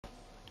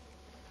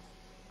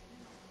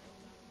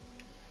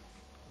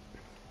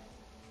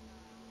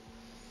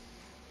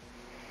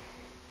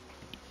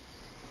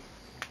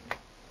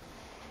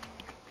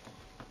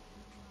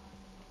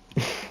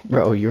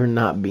Bro, you're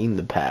not being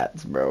the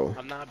Pats, bro.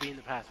 I'm not being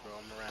the pass, bro.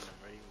 I'm a random.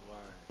 Ready? One.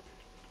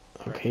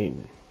 Perfect. Okay,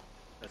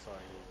 That's all I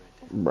need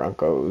right there.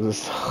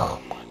 Broncos. Oh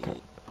my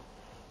god.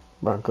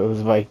 Broncos,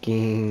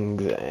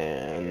 Vikings,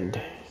 and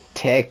Bears.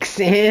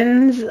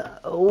 Texans.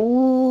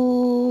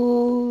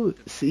 Oh,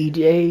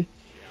 CJ.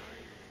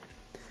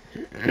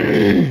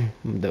 Giants.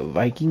 The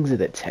Vikings or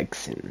the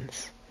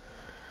Texans?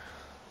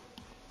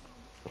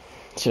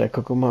 Should I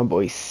cook with my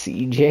boy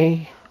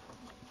CJ?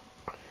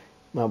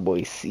 My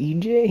boy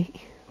CJ?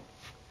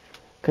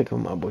 Cook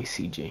with my boy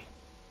CJ.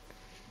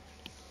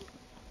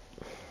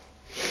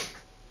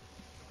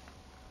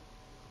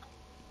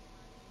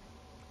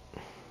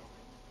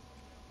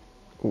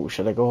 Ooh,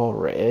 should I go all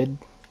red?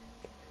 I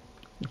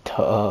don't know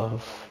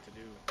Tough. what to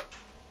do.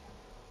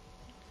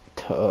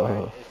 All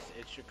right, Tough.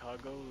 it's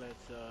Chicago. Let's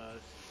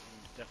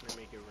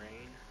definitely make it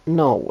rain.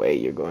 No way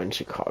you're going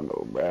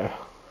Chicago, bruh.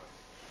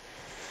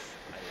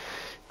 I am.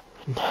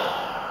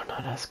 No, no,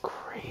 that's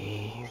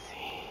crazy.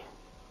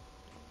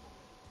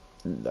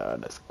 No,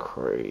 that's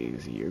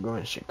crazy. You're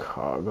going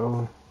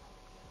Chicago?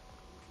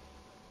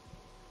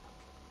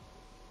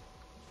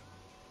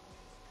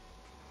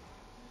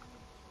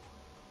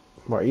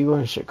 Why are you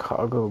going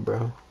Chicago, bro? I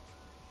really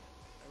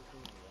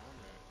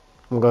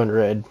want I'm going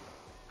red.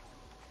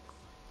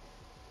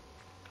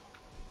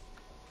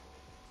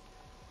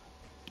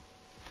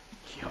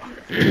 it. Yo.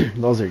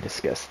 Those are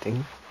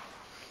disgusting.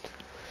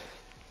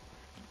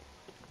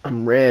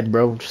 I'm red,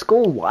 bro. Just go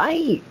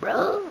white, bro.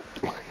 Oh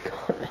my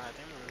god. I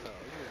think I'm one of the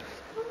ugly ones.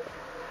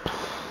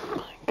 Oh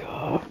my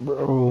god,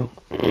 bro.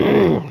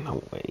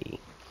 No way.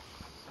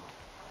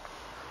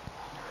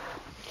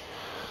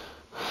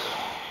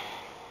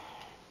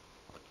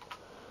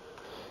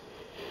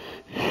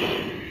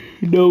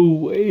 No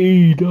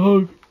way,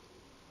 dog.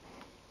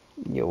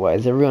 Yo, why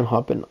is everyone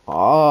hopping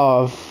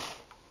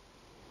off?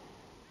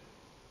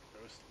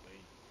 Bro, it's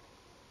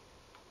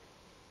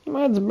late.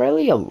 Man, it's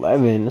barely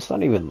 11. It's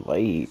not even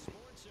late.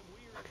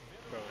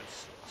 Bro,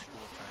 it's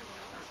school time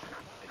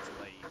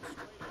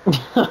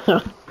now.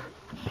 It's late.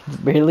 It's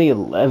barely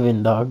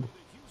 11, dog.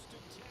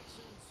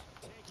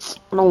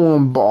 I don't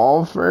want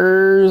ball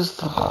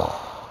first.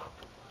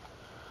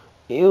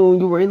 Ew,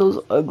 you're wearing those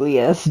ugly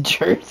ass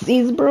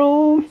jerseys,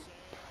 bro.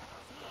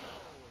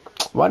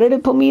 Why did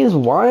it put me as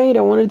white?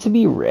 I want it to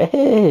be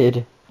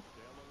red.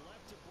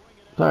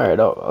 Alright,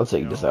 I'll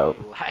take this Yo, out.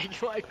 I'm lagging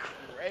like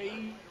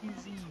crazy.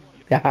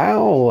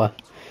 How?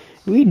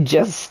 We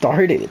just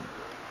started. It's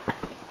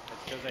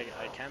because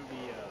I can't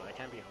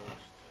be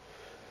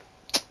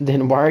host.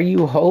 Then why are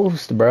you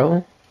host,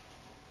 bro?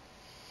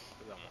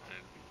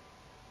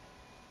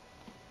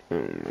 Because I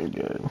wanted to be. Oh my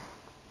god.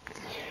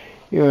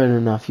 You're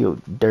running off your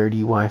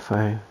dirty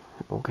Wi-Fi.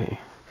 Okay.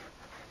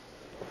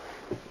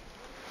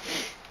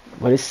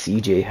 What does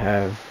CJ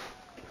have?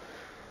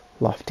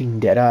 Lofting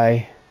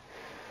Deadeye.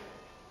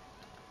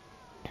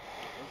 Those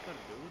got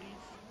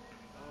abilities?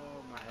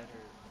 Oh, my head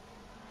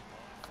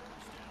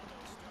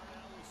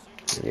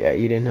hurt. Yeah,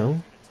 you didn't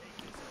know?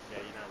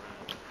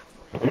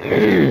 Yeah, you're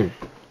not wrong.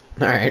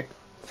 Alright.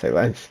 Say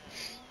less.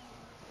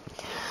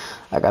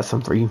 I got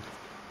some for you.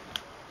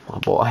 My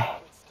boy.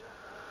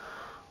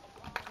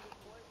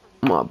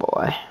 My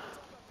boy.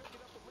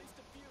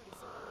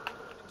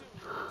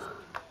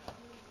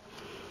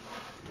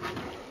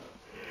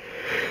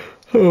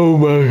 Oh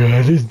my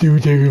god, this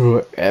dude taking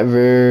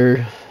forever.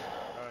 Bro,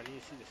 I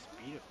need to see the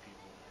speed of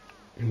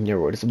people. Yeah,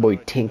 where this boy Oh,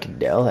 Tank defense.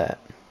 Dell at?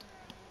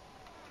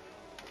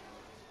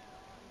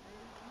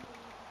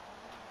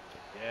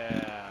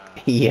 Yeah.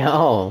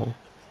 Yo.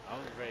 I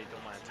was ready to throw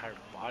my entire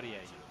body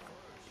at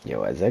you. Yo,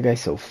 why is that guy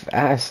so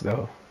fast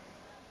though?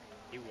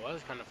 He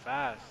was kind of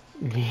fast.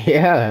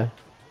 Yeah.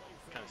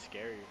 Kind of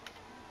scary.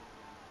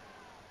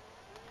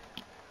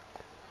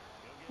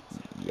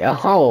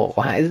 Yo,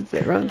 why does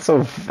it run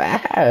so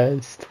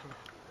fast?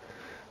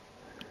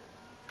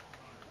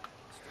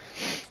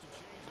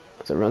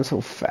 Does it run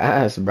so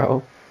fast,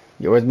 bro?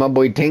 Yo, where's my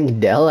boy Tank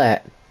Dell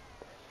at?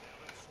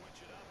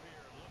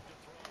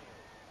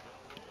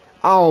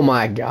 Oh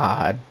my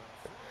god.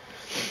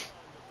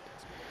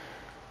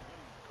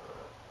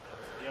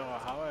 Yo,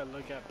 how I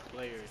look at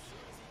players.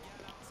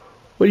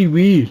 What do you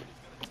mean?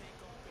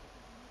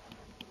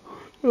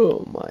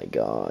 Oh my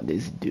god,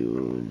 this Bro, dude. I'm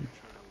trying to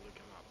look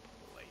at my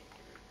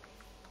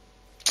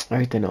players.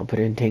 Alright then, I'll put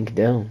in Tank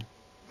Dell.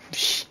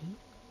 Shh.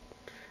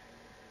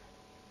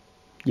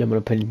 Yeah, I'm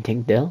gonna put in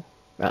Tank Dell.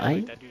 Yeah, like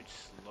Right? that dude's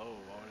slow. Why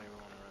would I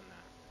want to run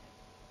that?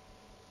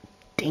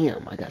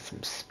 Damn, I got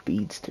some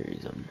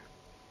speedsters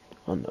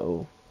on the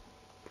O.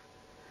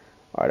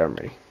 Alright, I'm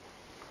ready.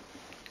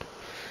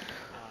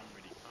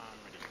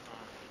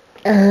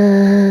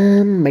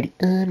 I'm ready. I'm ready.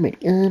 I'm ready.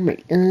 I'm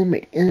ready, I'm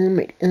ready, I'm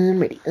ready, I'm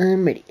ready, I'm ready,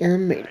 I'm ready,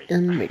 I'm ready, I'm ready, Alright.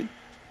 I'm ready.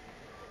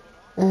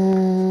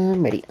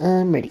 I'm ready,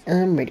 I'm ready,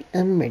 I'm ready,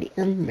 I'm ready,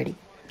 I'm ready.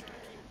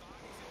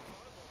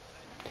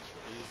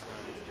 These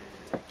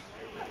guys are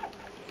very nice.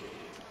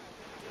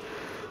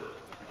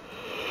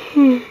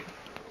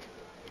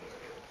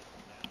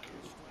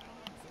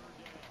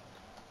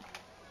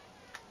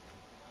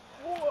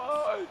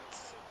 What?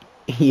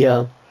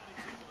 Yeah.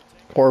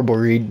 Horrible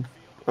read.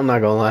 I'm not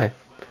gonna lie.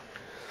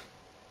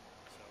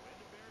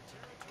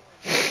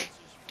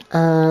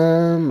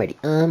 I'm ready,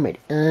 I'm ready,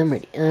 I'm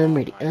ready, I'm Oh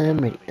ready, my I'm god,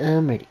 ready, not I'm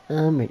again. ready,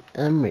 I'm ready,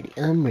 I'm ready,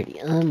 I'm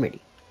ready, I'm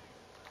ready.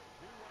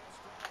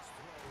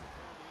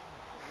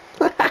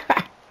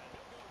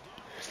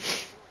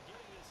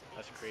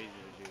 That's crazy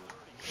to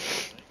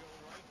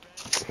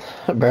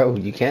do. Bro,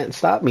 you can't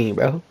stop me,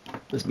 bro.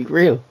 Let's be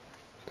real.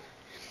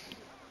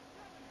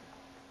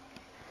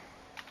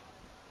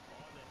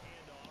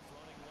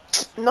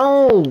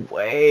 No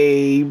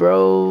way,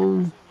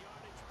 bro.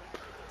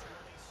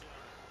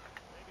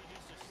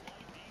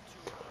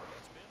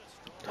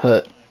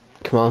 Huh.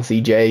 Come on,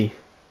 CJ.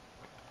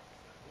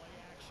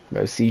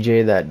 Bro,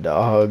 CJ, that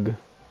dog.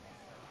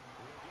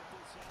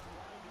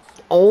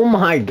 Oh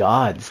my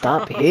god,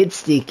 stop hit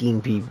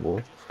sticking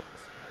people.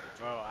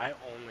 Bro, I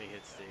only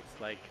hit stick.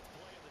 Like,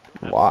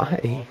 I've played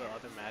all Why? the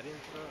other Maddens,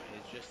 bro.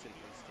 It's just an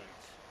instinct.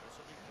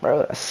 Bro,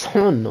 that's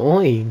so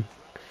annoying.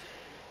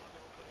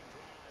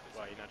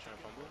 Why, you not trying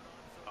to fumble?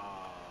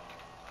 Ah,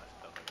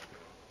 stuff like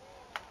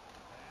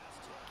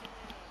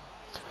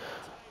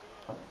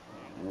I do.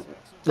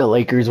 The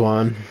Lakers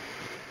won.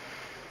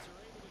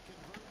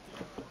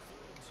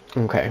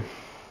 Okay.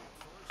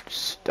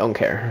 Just don't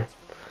care.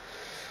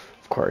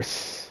 Of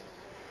course.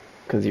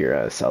 Because you're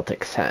a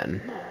Celtics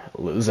fan.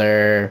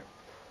 Loser.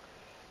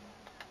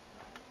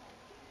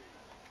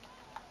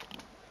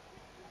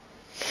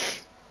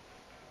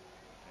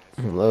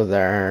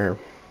 Loser.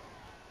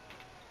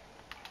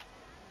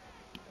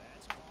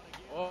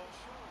 Oh,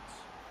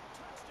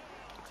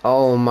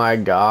 Oh my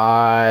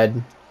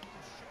god.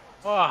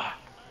 oh.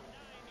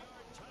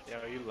 Yo,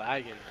 you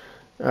lagging.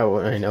 Oh,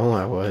 I know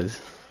I was.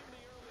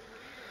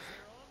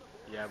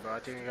 Yeah, bro, I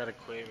think I gotta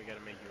quit. We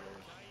gotta make you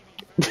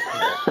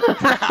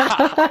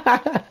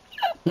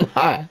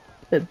Nah,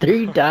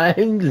 3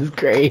 times is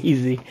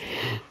crazy.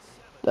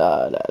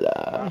 Da da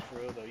Nah, da. for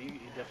real though, you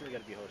definitely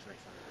gotta be host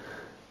next time.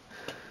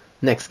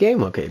 Next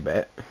game, okay,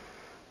 bet.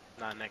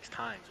 Not next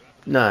time.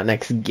 Nah,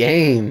 next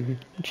game.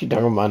 What you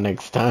talking about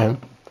next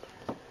time?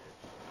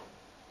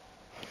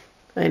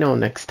 I know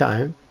next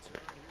time.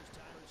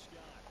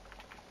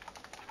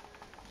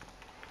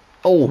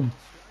 Oh.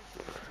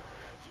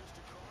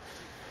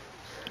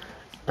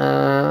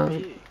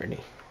 Big. Ready.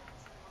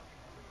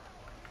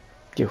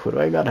 Dude, who do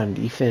I got on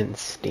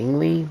defense?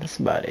 Stingley? That's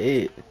about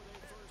it.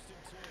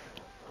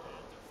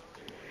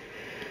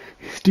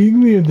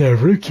 Stingley and that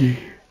rookie.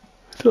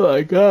 That's all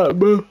I got,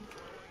 bro.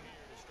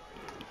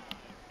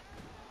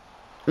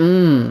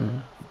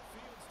 Mmm.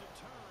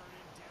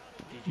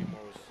 DJ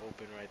Moore was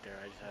open right there.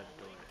 I just had to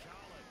throw it.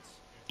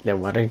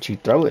 Then why didn't you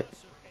throw it?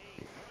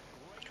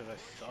 Because I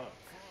suck.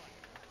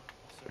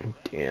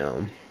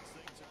 Damn.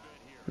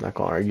 Not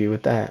gonna argue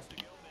with that.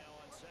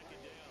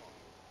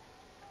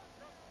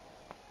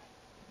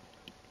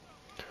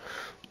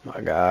 My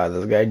god,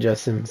 this guy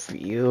Justin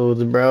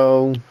Fields,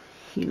 bro.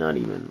 He not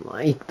even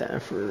like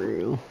that for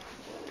real.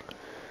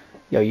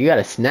 Yo, you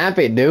gotta snap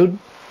it, dude.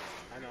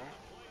 I know.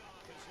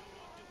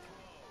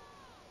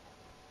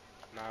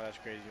 Nah, that's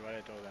crazy. Why did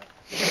I throw that?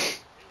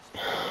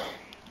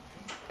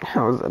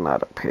 How is it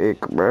not a pick,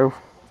 bro?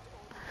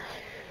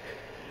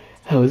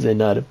 How is it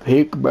not a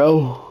pick,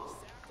 bro?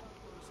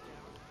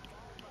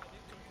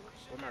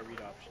 Where my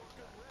read options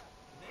at?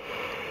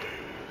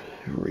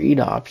 Read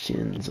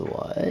options,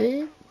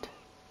 what?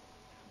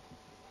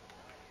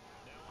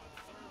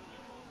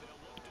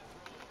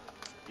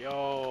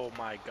 Yo,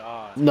 my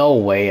God. No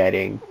way I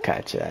didn't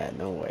catch that.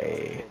 No Bro, this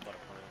way. fool about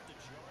to punt it.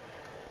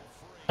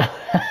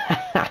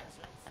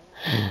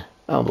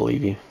 I don't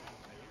believe you.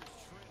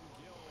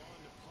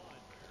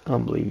 I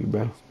don't believe you,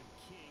 bro.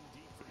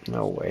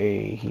 No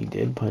way. He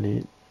did punt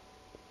it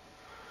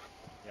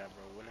Yeah,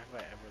 bro. When have I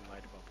ever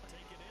lied about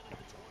punting?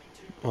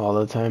 all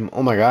the time.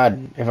 Oh my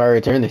god. If I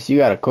return this, you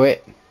gotta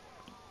quit.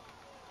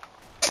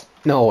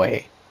 No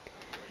way.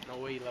 No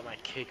way you let my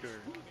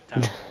kicker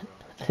tackle me, bro.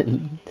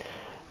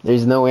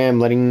 There's no way I'm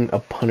letting a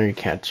punter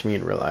catch me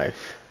in real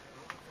life.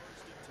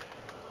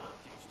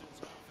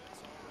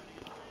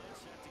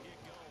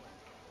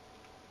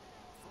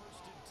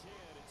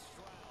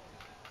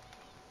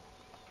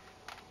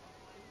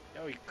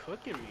 Yo, he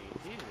cooking me.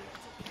 Jesus.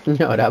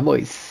 No, that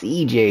boy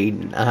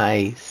CJ,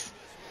 nice.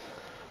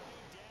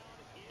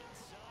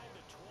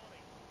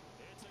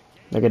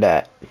 Look at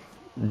that.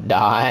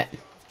 Dot.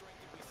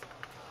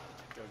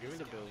 Yo, give me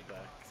the Bills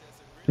back.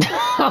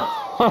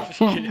 Oh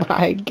Just kidding.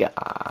 my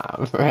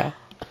god, bro.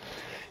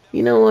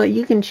 You know what?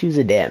 You can choose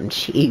a damn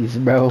Chiefs,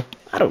 bro.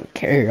 I don't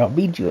care. I'll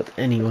beat you with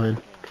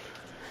anyone.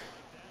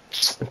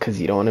 Because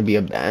you don't want to be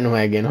a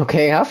bandwagon.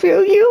 Okay, I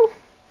feel you.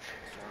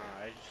 Nah,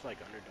 I just like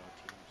underdog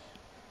teams.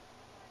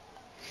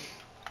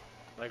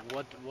 Like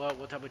what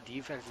type of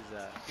defense is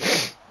that?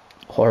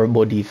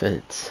 Horrible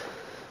defense.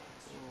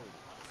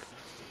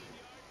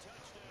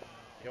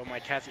 Yo, my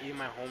cat's eating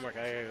my homework.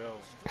 I gotta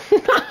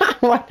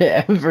go.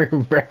 Whatever,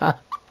 bro.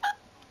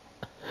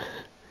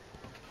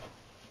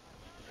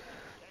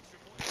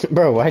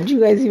 Bro, why'd you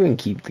guys even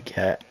keep the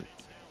cat?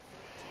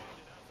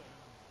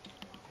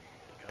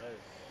 Because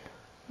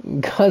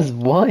Cause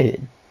what?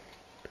 Animals.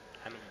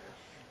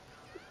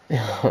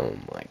 Oh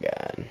my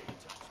god.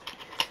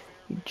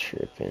 You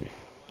tripping.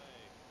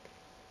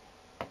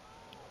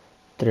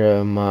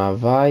 Throw my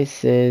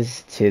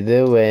vices to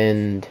the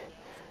wind.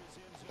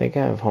 I think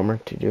I have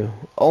homework to do.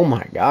 Oh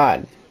my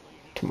god.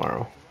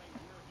 Tomorrow.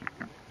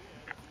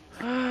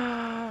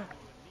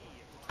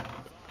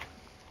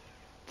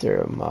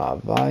 Throw my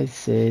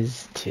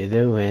vices to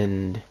the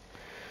wind.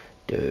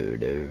 Do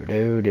do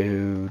do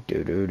do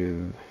do do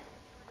do.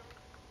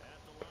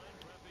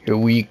 Here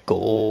we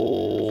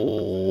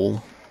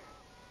go.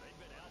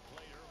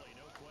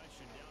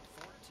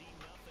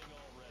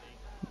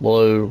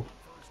 Blue.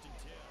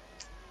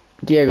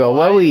 Diego,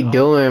 what Why? we Oh my.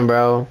 doing,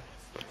 bro?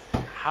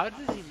 How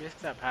does he miss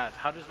that pass?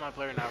 How does my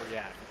player not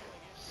react?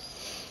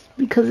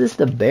 Because it's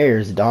the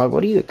Bears, dog.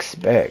 What do you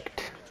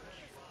expect?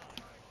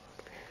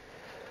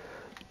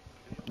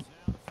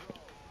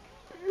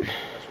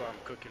 That's what I'm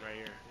cooking right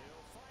here.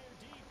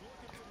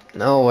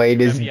 No way, Give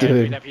me that this PI. Give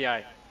me dude. that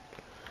PI.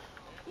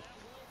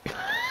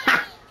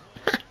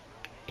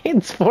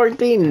 It's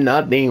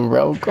 14-0,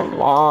 bro. Come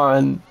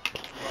on. Bro,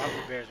 I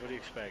have the Bears. What do you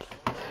expect?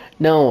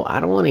 No, I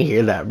don't want to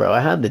hear that, bro.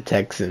 I have the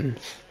Texans.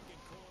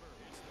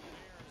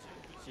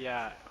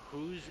 Yeah,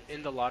 who's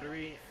in the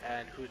lottery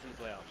and who's in the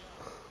playoffs?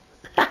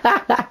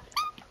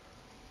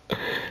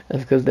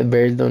 That's because the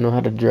Bears don't know how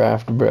to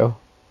draft, bro.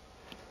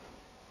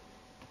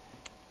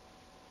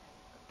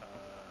 Uh,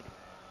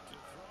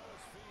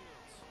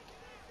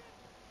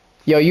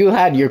 Yo, you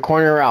had your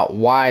corner route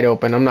wide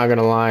open. I'm not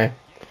gonna lie. I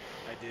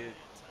did.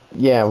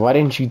 Yeah, why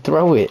didn't you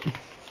throw it? Because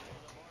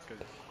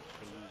it's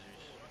for losers.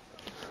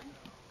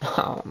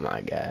 Oh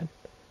my god.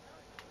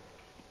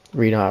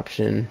 Read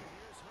option.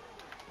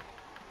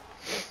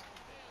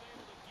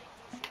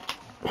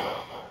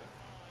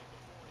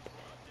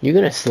 You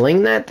gonna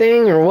sling that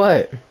thing or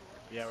what?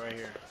 Yeah, right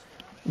here.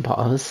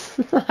 Pause.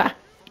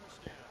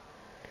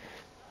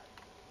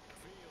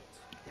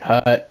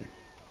 Hut.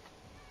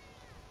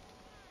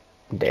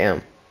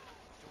 Damn.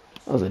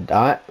 That was a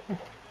dot.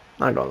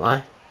 Not gonna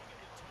lie.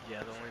 Yeah,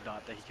 the only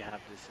dot that he can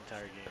have this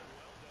entire game.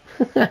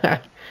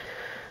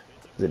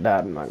 It was a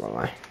dot, I'm not gonna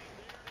lie.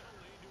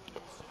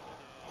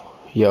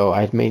 Yo,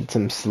 I made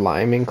some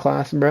slime in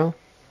class, bro.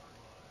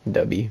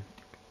 W.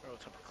 Bro, what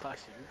type of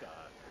class you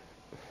got?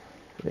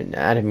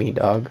 Anatomy,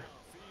 dog.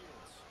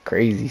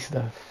 Crazy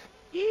stuff.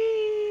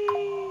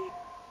 Yee!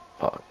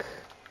 Fuck.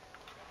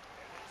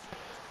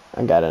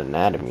 I got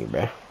anatomy,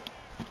 bro.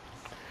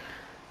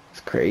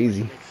 It's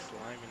crazy. Make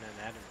slime in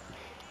anatomy.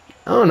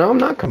 I don't know, I'm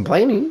not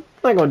complaining.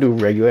 I'm not gonna do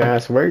regular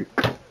ass work.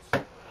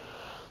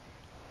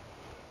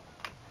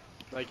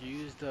 Like you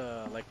use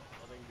the like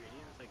other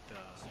ingredients, like the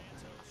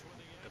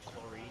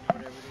chlorine or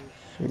whatever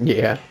it is.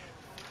 Yeah.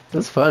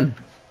 That's fun.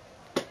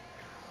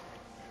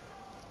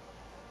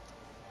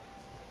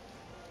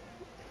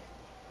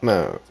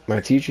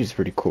 My teacher's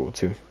pretty cool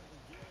too.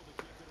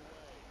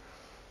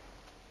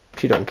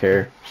 She don't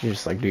care. She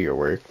just like do your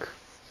work.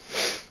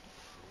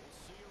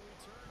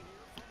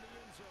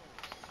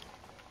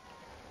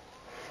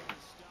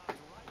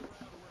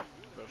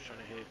 Bro's trying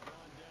to hit.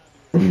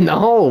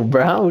 No,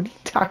 bro. What are you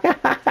talking?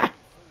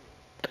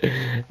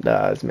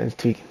 Nah, this man's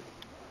tweaking.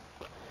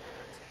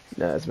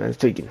 Nah, this man's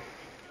tweaking.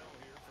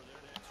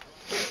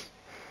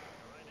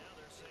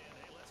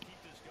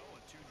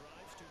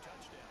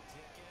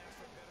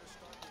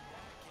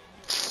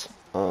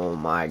 Oh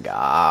my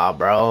god,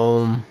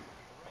 bro.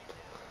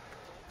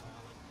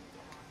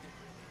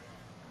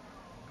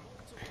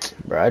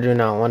 Bro, I do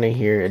not want to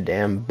hear a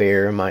damn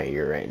bear in my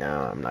ear right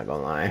now. I'm not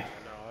gonna lie. I know,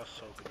 I was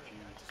so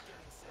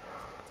confused.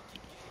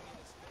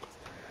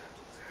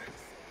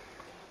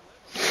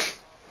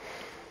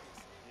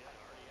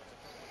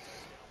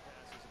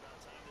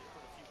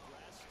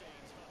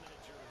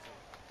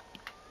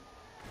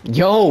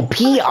 Yo,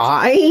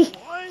 PI?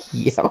 What?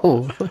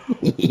 Yo,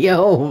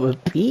 yo,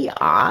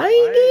 PI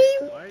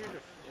game?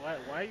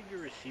 Why your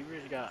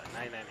receivers got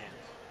 99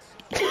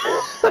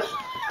 hands?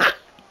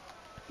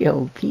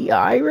 Yo,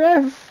 PI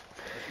ref? That's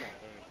my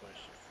only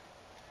question.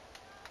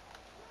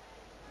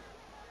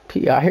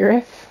 PI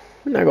ref?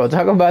 I'm not gonna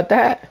talk about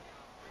that.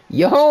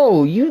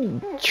 Yo,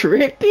 you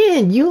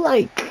tripping? You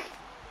like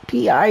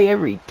PI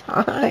every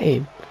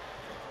time.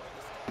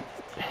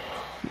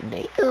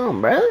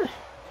 Damn, bruh.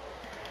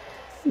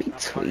 Be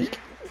Not punishing? tweak.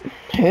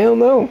 Hell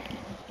no.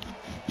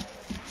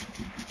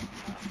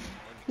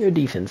 Your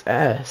defense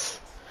ass.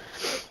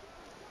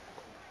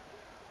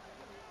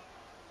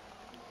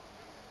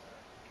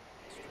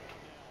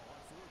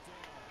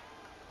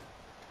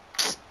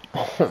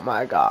 Oh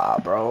my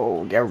god,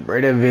 bro. Get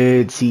rid of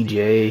it,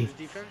 CJ. This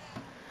defense?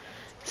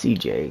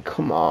 CJ,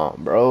 come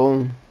on,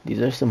 bro.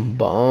 These are some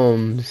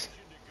bums.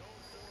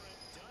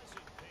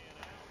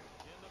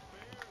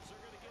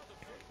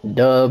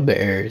 The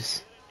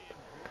Bears.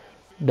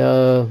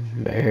 The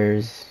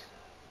Bears.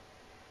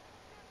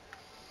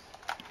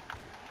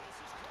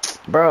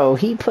 Bro,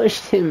 he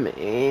pushed him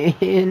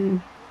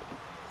in.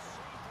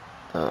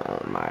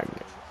 Oh my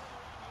god.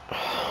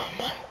 Oh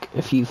my god.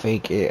 If you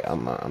fake it,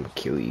 I'm gonna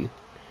kill you.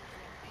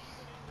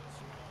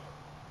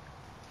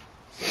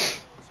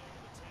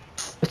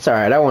 It's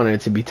alright. I wanted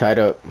it to be tied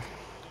up.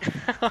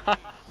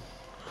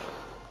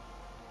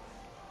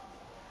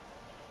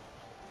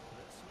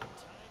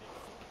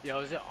 Yo,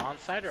 is it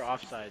onside or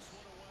offsides?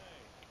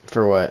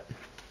 For what?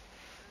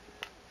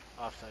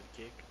 Offside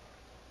kick.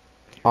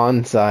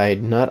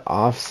 Onside, not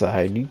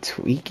offside. You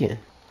tweaking.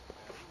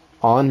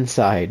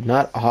 Onside,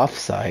 not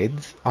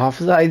offsides.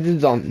 Offsides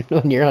is on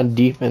when you're on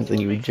defense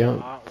and you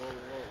jump. What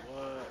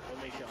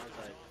makes it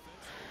onside?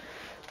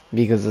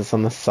 Because it's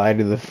on the side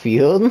of the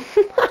field.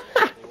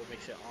 What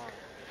makes it on?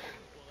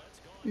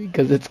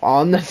 Because it's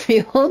on the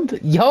field.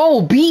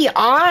 Yo,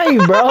 BI,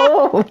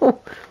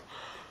 bro.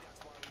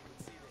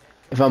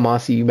 If I'm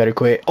Aussie, you better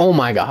quit. Oh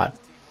my god.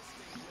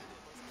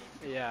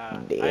 Yeah.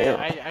 Damn.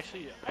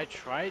 I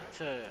tried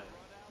to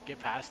get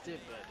past it,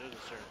 but there was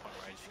a certain part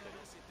where I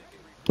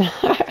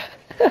just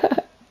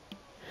couldn't.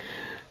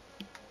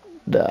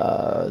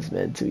 Nah, this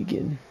man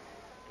tweaking.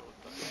 Yo, what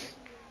the heck?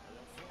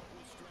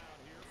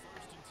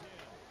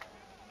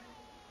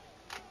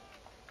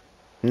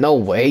 No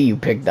way you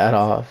picked that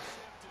off.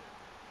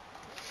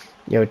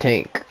 Yo,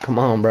 Tank, come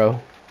on,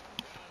 bro.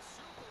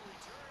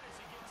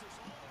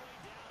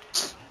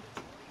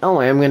 No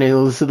way I'm gonna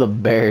lose to the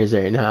Bears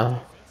right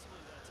now.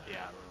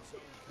 Yeah.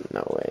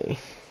 No way.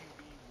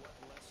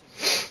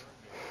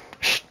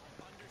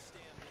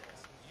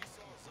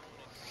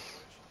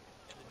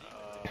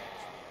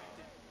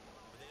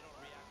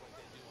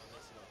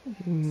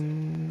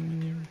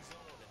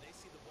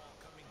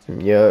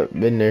 Yup,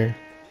 been there.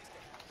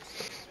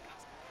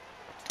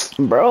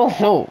 Bro,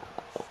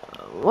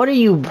 what are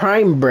you,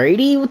 Prime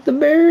Brady with the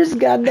Bears?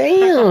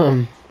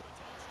 Goddamn.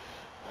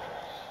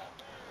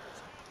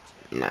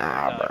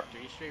 Nah, bro.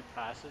 3 straight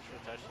passes for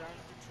touchdown?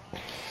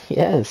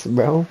 Yes,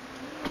 bro.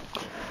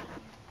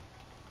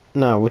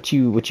 Nah, what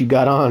you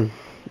got on?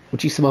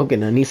 What you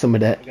smoking? I need some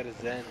of that. I got a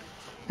Zen.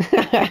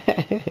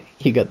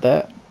 You got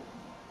that?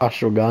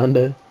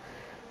 Ashwagandha.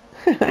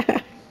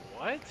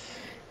 What?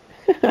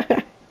 What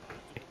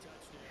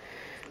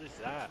is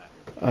that?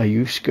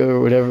 Ayushka or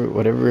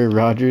whatever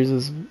Rogers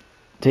is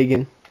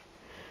taking.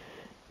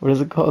 What is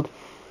it called?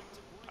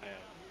 I have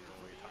no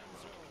idea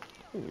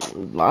what you're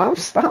talking about.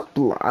 Stop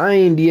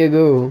lying,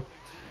 Diego.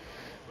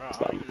 Bro, I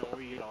Stop. don't even know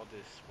where you get all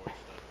this sports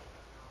stuff.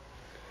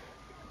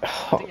 I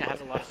Oh, think I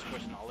had a lot of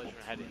sports knowledge when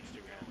I had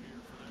Instagram.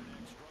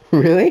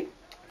 really?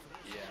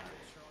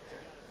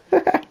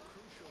 Yeah.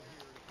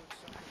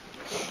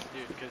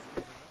 Dude, because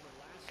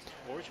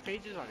sports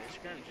pages on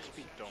Instagram just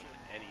be throwing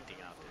anything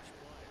out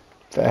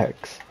there.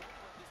 Facts.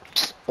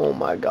 Oh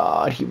my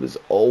god, he was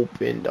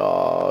open,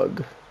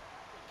 dog.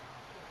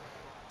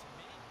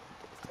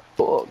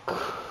 Fuck.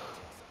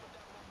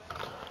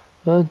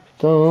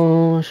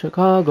 The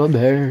Chicago Bad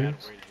Bears.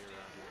 word here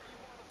around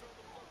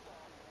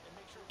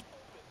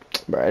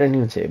here. Bro, I didn't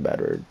even say a bad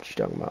word. What you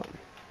talking about?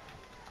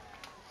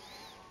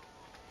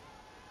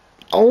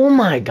 Oh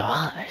my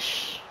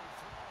gosh.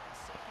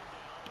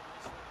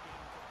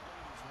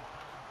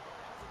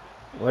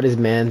 What is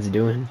man's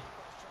doing?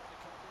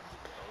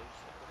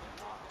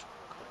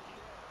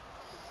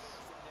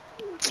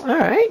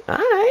 Alright.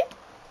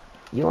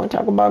 You want to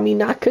talk about me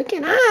not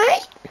cooking?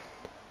 Alright.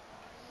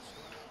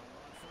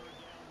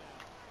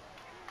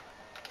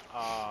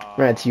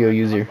 Right to your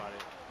user.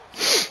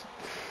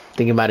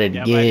 Thinking about it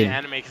Yeah, but I didn't again.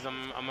 animate because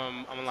I'm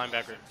a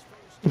linebacker.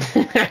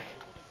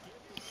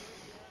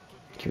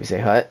 Can we say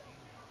hut?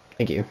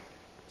 Thank you.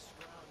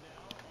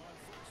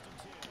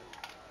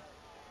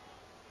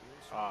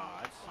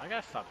 I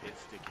gotta stop hit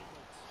sticking.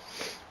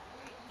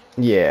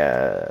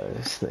 Yeah,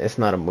 it's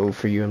not a move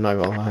for you, I'm not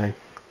gonna lie.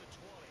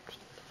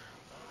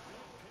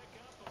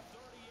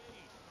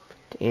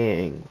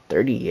 Dang,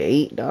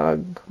 38,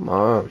 dog? Come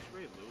on. Where's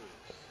Ray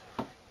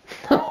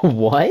Lewis?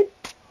 What?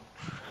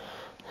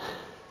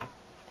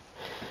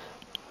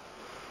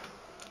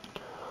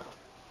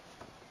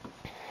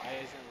 Why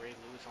isn't Ray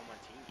Lewis on my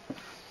team?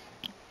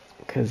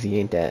 Cause he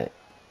ain't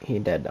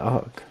that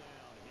dog.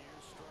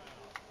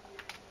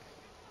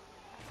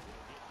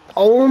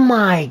 Oh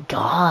my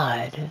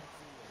god.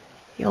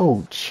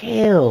 Yo,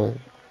 chill.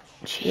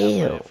 Yeah,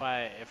 Chill.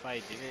 but if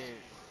I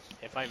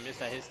missed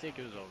that hit stick,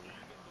 it was over.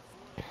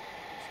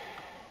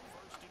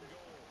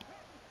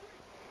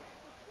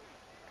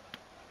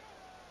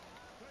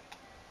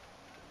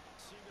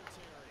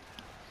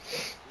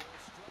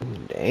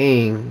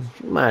 Dang.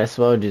 You might as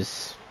well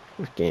just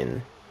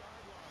freaking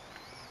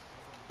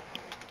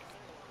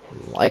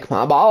like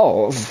my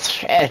balls.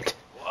 Shit.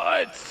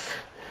 What?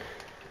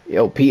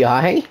 Yo,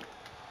 PI?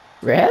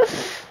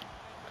 Ref?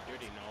 You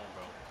already know,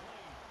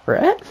 bro.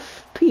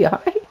 Ref? PI? You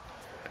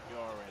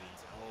already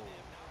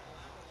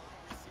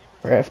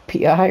know. Ref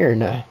PI or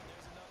not?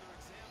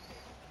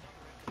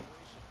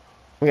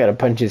 We gotta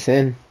punch this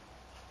in.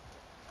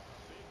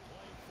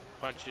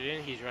 Punch it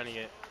in, he's running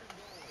it.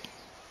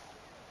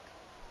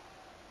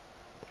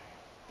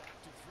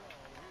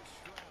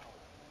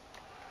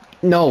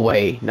 No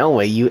way. No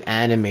way you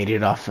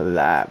animated off of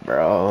that,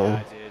 bro. Yeah, I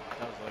did.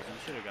 That was lucky. You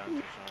should have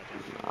gotten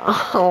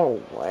touchdown.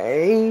 No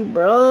way,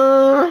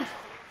 bro.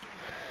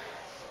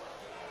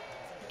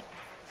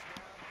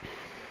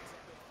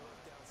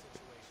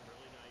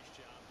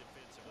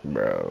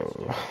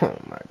 Bro, oh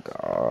my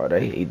god, I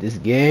hate this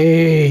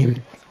game.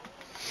 Game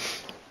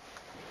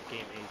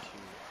hates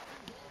you.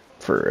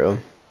 For real.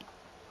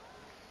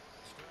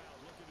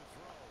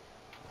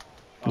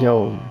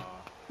 Yo, Aw.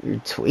 you're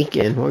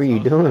tweaking. What are I you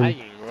was doing?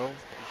 lagging, bro. You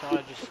saw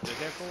I just stood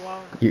there for a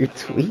while? You're I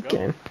didn't know where to go.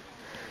 tweaking.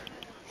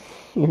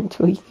 You're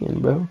tweaking,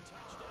 bro.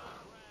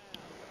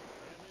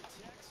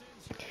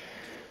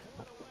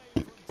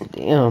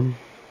 Damn.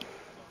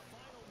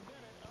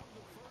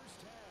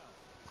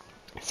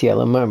 See, I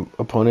let my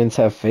opponents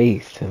have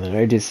faith, and then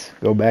I just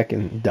go back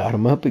and dot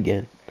them up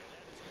again.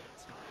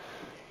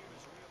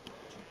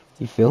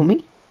 You feel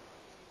me?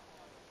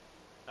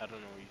 I don't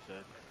know what you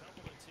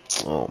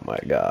said. Oh my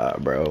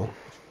god, bro.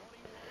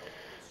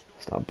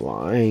 Stop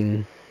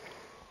lying.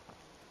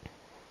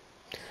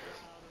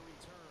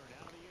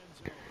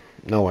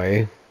 No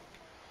way.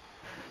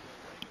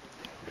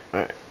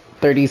 Alright.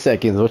 30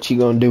 seconds. What you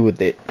gonna do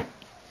with it?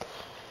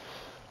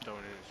 Throw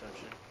an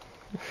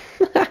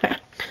interception.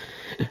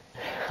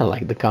 I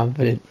like the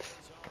confidence.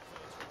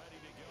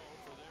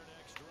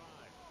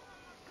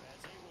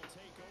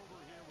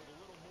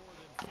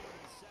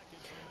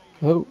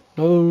 Oh,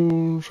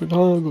 no,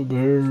 Chicago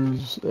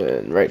Bears.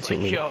 And right It's to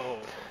like, me. yo.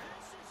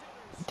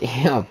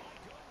 Damn.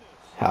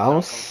 Now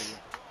come to House?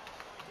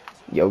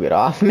 me. Yo, get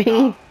off me.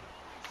 Ah.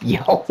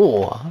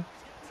 Yo.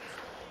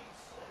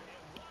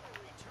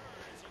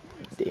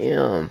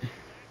 Damn.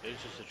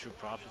 It's just a true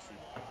prophecy.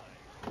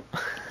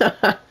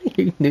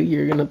 You knew you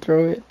were gonna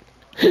throw it.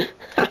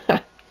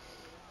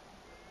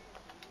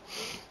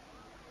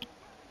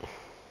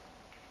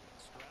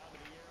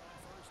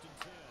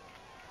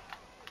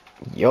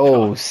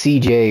 Yo,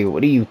 CJ,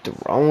 what are you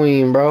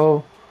throwing,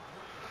 bro?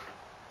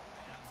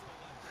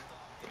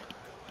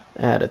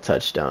 I had a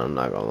touchdown, I'm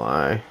not gonna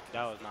lie.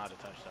 That was not a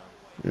touchdown.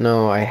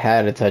 No, I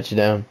had a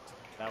touchdown.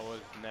 That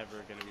was never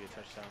gonna be a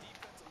touchdown.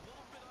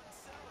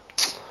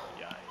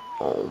 Yikes.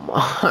 Oh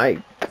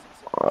my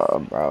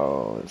god,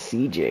 bro.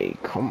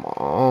 CJ, come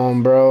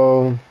on,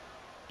 bro.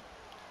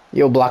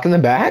 Yo, block in the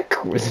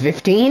back? Was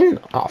 15?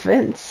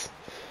 Offense?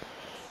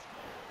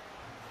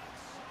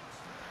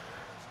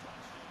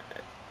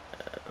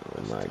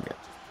 Oh my god.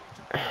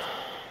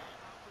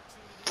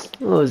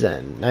 What was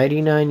that?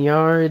 99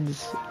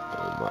 yards?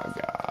 Oh my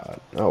god.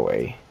 No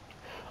way.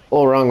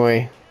 Oh, wrong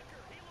way.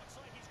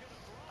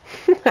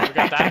 You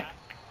got that?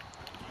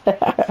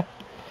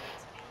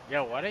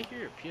 Yeah, why'd I hear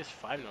your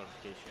PS5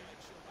 notification?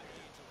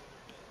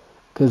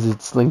 Because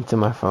it's linked to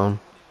my phone.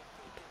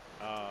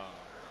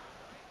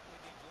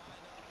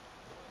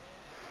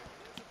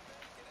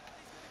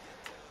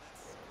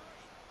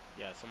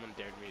 Yeah, someone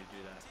dared me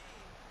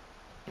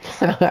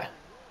to do that.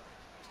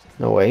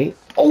 No, wait.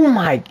 Oh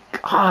my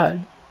god.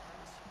 Hey,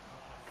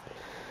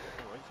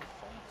 where's the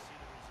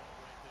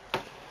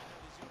phone?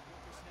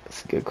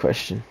 That's a good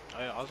question.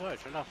 Also, I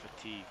turned off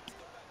fatigue.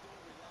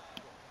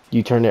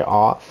 You turned it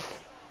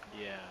off?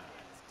 Yeah.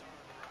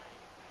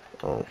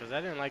 Oh. Because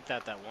I didn't like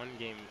that one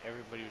game,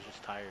 everybody was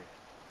just tired.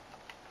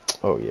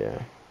 Oh,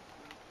 yeah.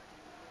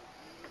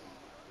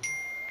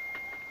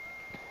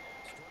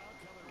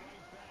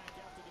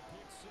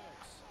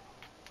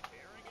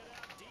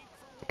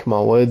 Come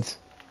on, Woods.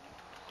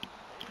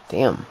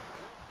 Damn.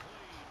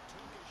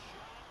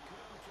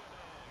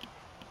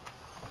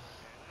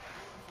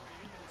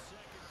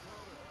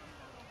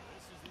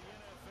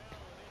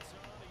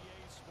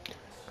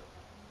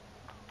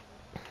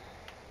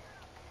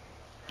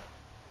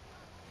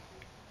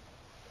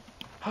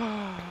 I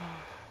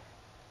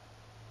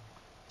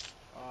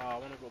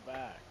want to go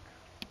back.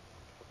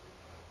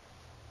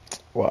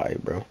 Why,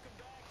 bro? I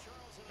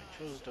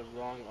chose the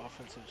wrong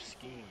offensive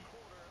scheme.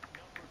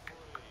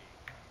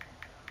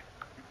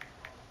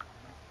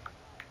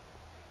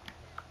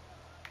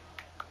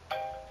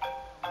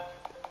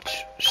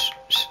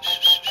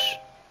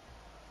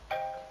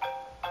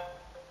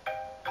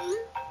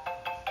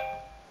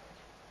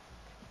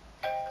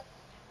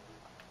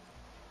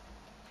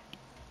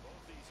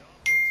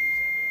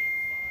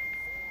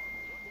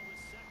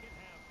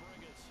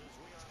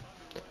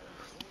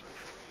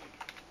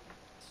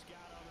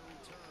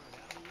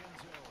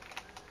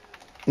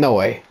 No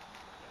way.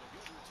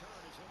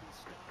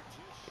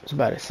 I was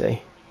about to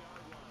say.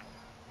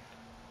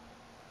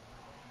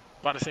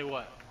 About to say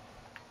what?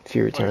 If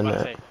you What are you return about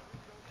to that. say?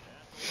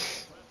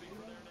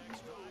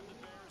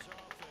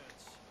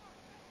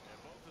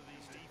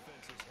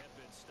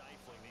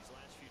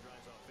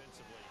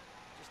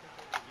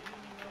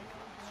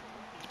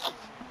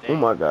 Oh Dang.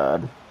 my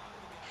god.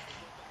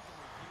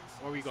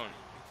 Where are we going?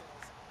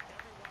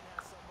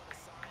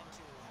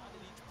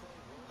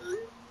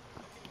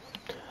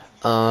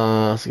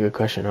 That's a good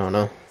question. I don't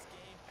know.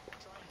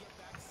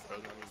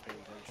 Bro's not even paying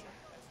attention.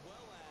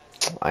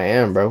 I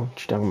am, bro.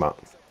 What you talking about?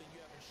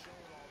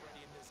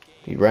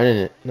 You running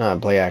it, not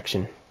play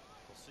action.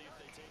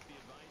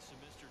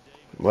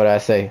 What'd I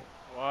say?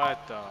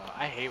 What the?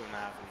 I hate when that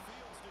happens.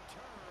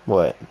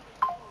 What?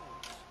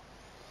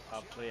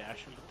 Play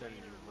action, but then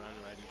you run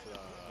right into the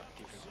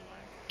defensive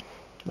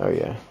line. Oh,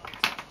 yeah.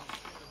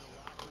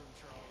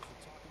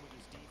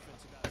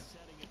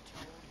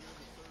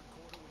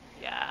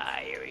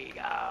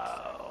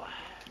 go.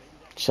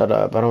 Shut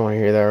up. I don't want to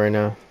hear that right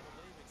now.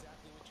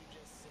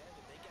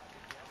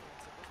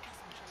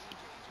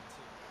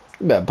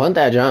 You better punt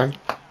that, John.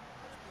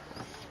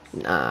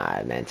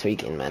 Nah, man,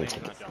 tweaking, man. It's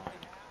not John.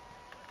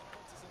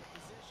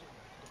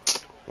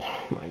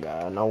 Oh my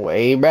god, no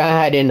way, bruh.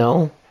 I didn't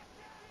know.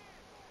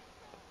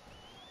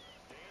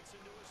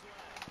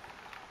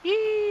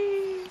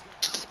 Yee.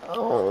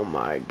 Oh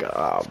my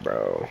god,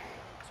 bro.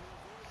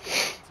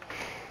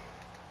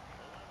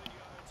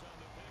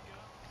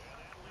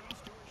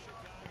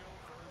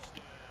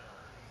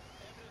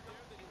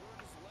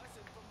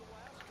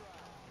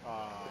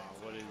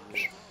 What is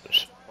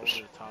this? Over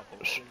the top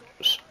ocean?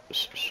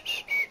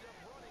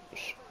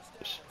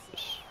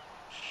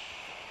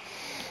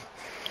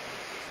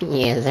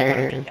 Yes,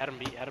 sir. Adam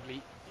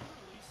beat.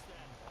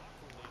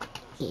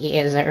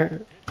 Yes,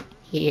 sir.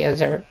 Yes,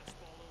 sir.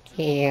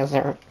 Yes,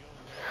 sir.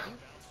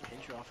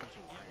 Pinch your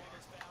offensive line.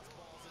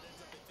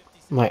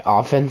 My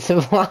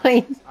offensive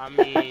line? I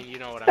mean, you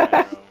know what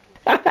I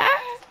meant, bro.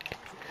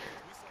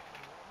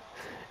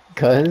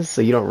 Cuz,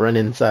 so you don't run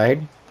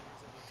inside?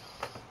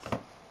 I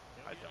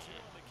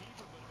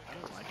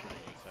don't like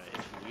running inside.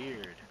 It's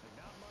weird.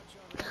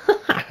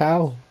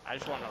 How? I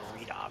just want to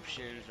read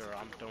options or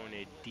I'm throwing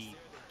it deep.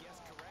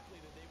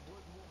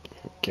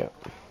 Okay.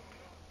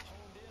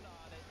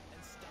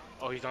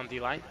 Oh, he's on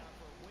D-line?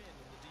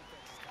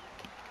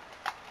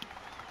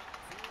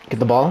 Get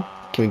the ball?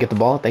 Can we get the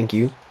ball? Thank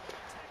you.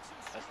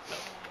 That's dope.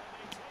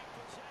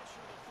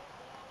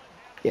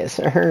 Yes,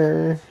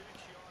 sir.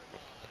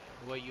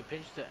 Well, you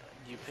pinch the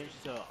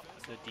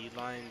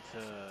D-line to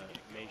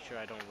make sure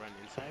I don't run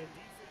inside?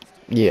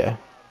 Yeah.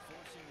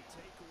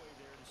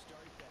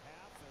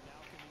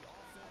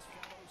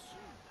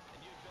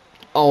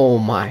 Oh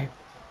my.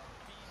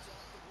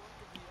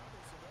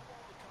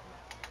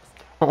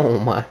 Oh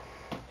my.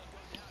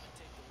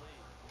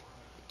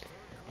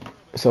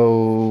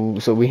 So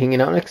we hanging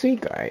out next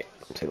week? Alright.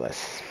 Say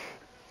less.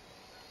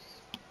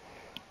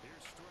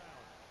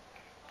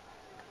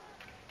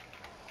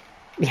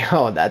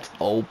 Yo, that's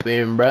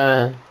open,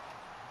 bruh.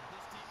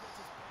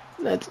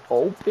 That's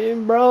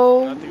open,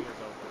 bro. Nothing is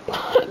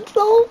open. That's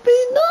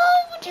open. No,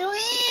 what you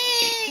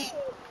mean?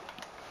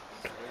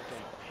 Third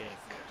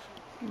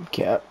and pick.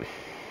 Cap.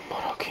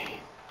 But okay.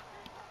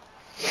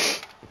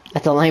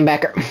 That's a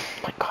linebacker.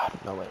 Oh my god,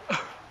 no way.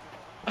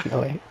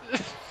 No way.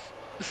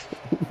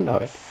 No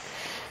way.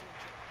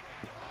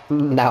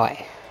 No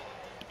way.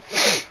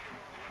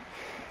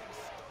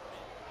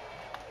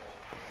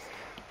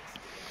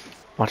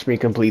 Watch me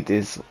complete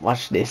this.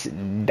 Watch this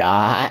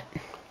dot.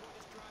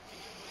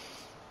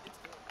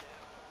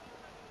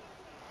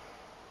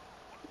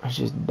 Watch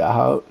this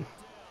dot.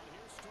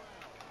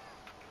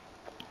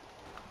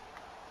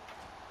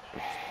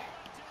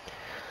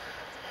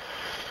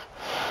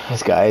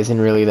 This guy isn't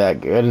really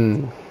that good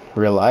in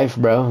real life,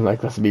 bro.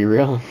 Like, let's be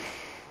real.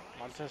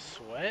 Montez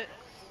Sweat?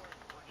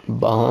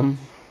 Bum.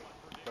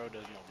 Bro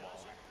does no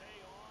ball.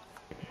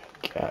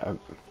 Cap.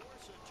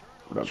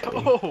 Okay.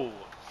 Yo!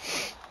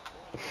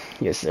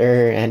 Yes,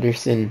 sir,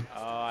 Anderson.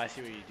 Oh, I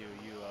see what you do.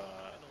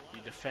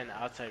 You defend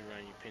outside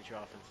run. You pinch your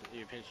offense.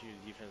 You pinch your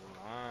defensive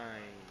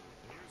line.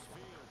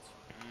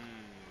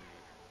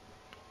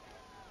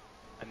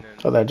 And then.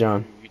 Throw that,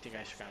 John. You think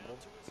I scrambled?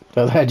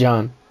 Throw that,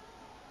 John.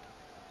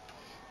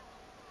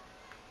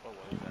 What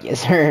was that?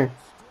 Yes, sir.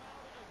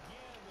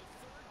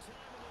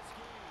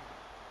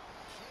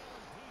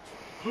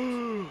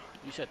 You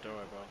said throw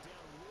it, bro.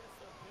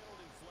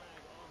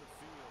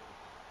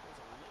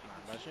 Nah,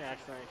 but you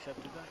accidentally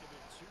accepted that.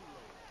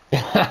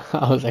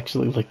 I was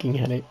actually looking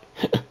at it.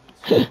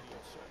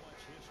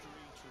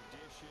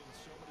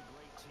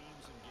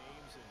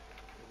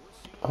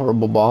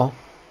 Horrible ball.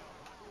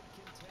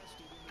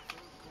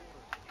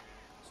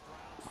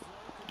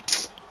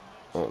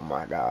 Oh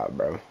my god,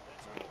 bro. I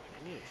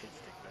need a hit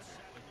stick better.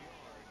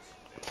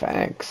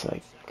 Facts,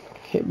 like,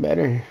 hit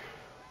better.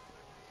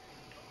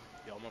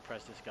 Yo, I'm gonna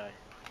press this guy.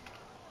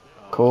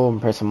 Cool,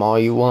 press them all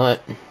you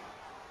want.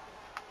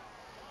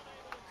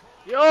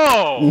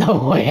 Yo!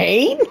 No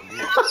way!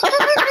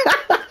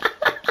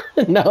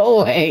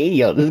 No way!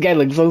 Yo, this guy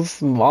looks so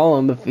small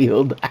on the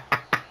field.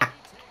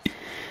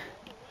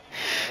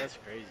 That's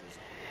crazy.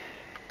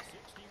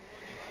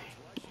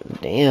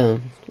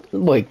 Damn.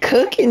 This boy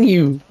cooking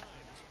you.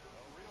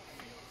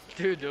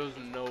 Dude, there was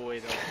no way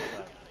that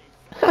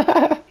was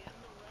that.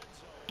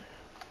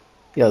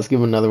 Yeah, let's give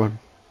him another one.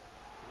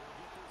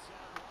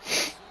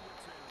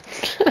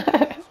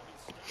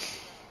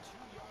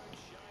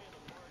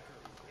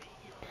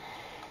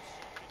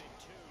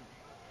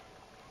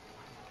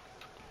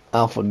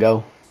 Alpha,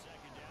 go.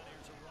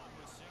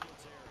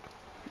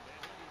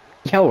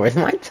 Yo, where's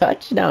my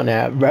touchdown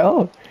at,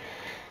 bro?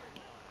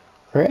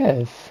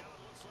 Ref.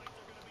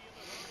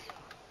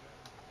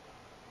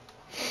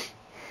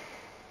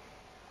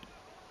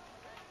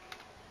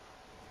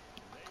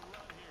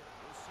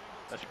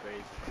 That's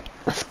crazy.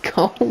 Let's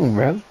go,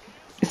 bro.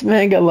 This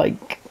man got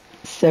like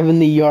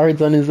 70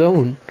 yards on his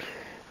own.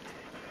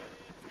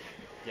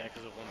 Yeah,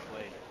 because of one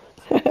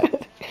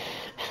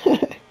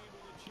play.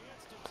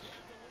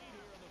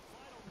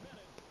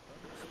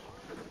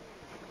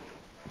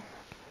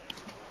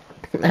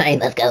 Alright,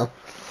 let's go.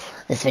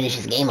 Let's finish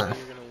this game Now off.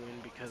 you're gonna win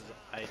because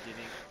I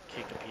didn't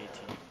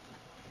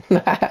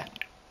kick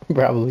a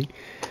Probably.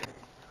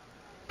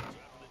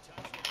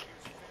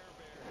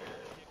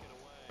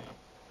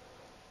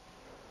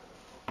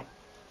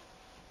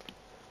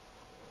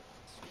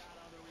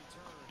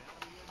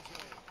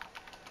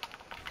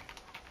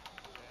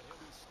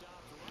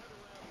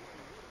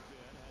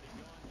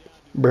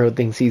 Bro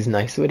thinks he's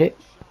nice with it.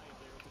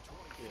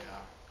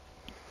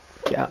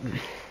 Yeah. Yeah.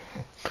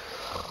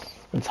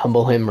 Let's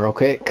humble him real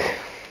quick.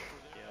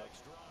 Yep.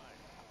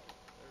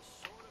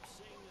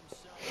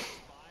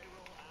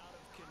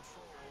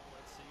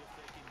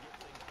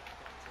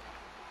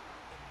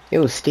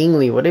 Yo,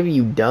 Stingley, what have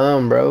you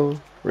done, bro?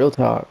 Real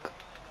talk.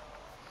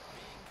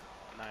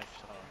 Nice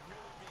talk.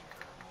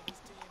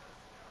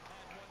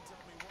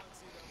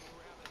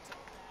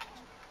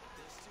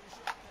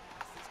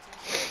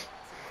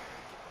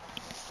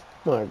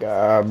 Oh my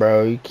god,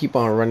 bro. You keep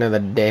on running the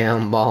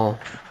damn ball.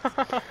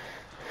 Bro,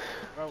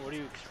 what do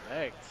you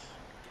expect?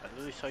 I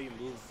literally saw you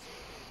move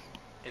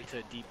into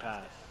a deep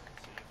pass.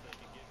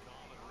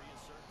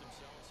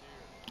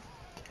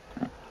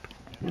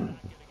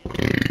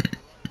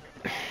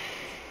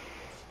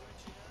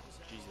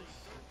 Jesus.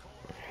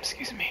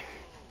 Excuse me.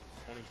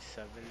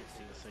 27 in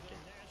the second.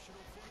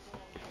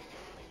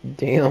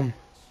 Damn.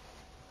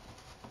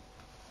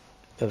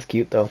 That's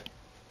cute though.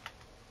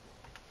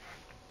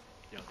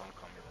 Yo, don't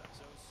call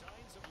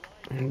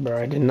me Bro,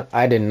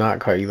 I did not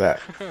call you that.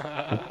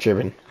 I'm that.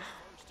 tripping.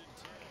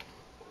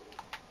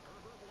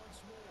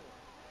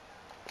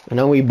 I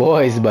know we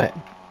boys, but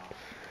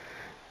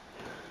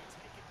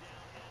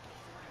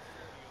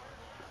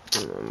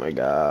oh my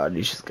god,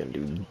 he's just gonna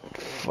do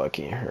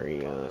fucking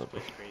hurry Oh, this up.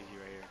 play's crazy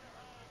right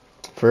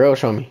here. For real,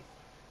 show me.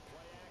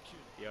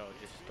 Yo,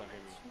 just don't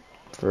hit me.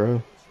 For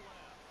real.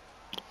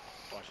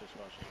 Watch this,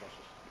 watch this, watch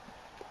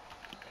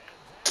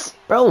this.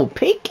 Bro,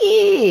 pick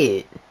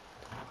it.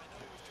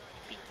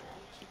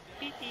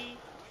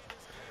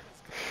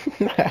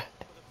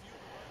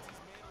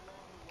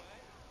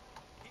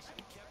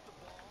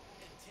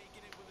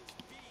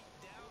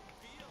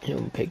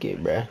 He'll pick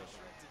it, bruh.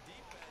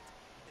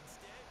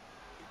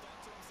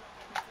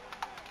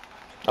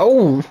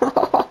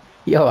 Oh,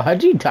 yo,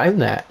 how'd you time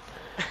that?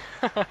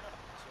 Bro, if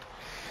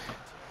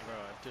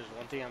there's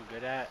one thing I'm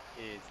good at,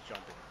 is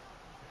jumping.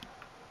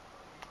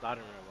 Not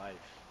in real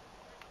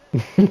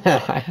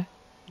life.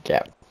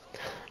 Yep.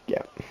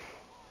 Yep.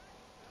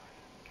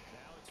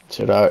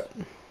 Shut up.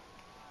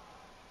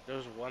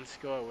 There's one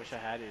skill I wish I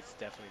had, it's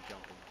definitely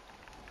jumping.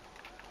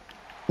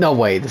 No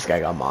way, this guy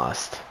got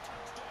mossed.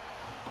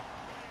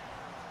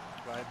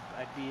 Bro,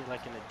 I'd be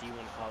like in a D1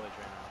 college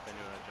right now if I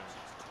knew how to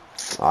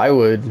jump. I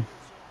would.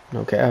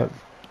 No cap.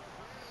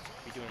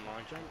 You doing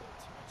long jump?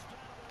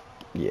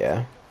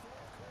 Yeah.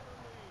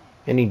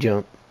 Any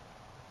jump.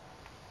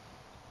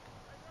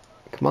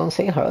 Come on,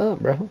 say hi up,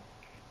 bro.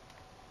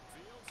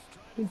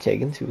 You're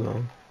taking too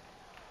long.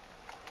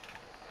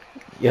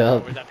 Bro,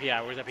 Yup. where's that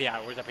PI? Where's that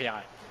PI? Where's that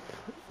PI?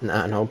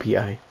 Nah, no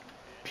PI.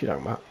 What you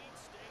talking about?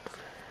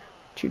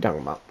 What you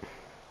talking about?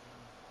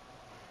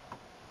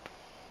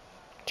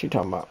 What you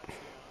talking about?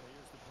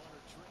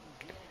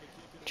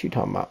 What you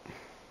talking about?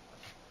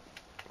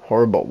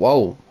 Horrible.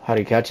 Whoa. How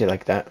do you catch it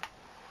like that?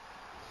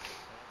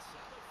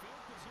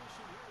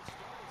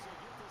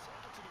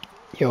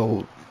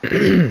 Yo.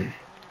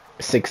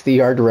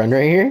 60-yard run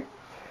right here?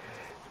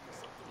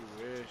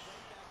 You wish.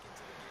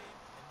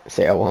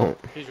 Say I won't.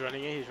 He's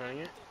running it, he's running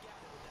it.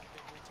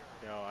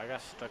 Yo, I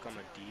got stuck on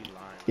the D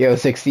line. Yo,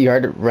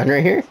 60-yard run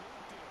right here?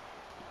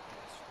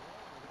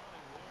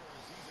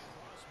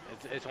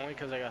 It's only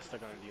because I got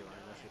stuck on the D line.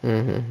 That's it.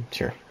 Mm-hmm.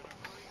 Sure.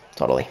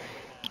 Totally.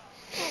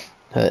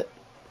 Hut.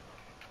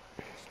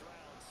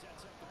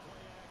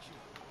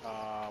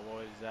 What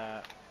was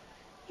that?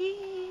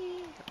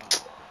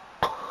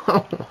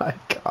 Oh my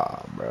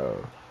god,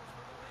 bro.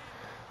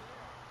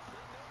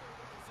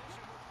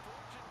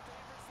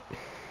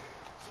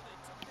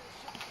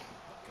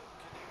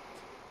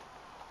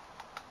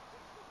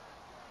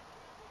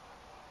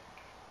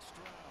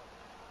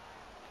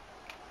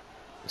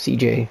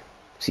 CJ.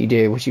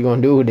 CJ, what you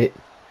gonna do with it?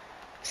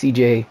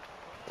 CJ.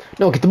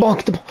 No, get the ball,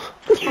 get the ball.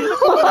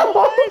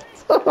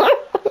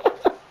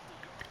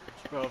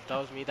 Bro, if that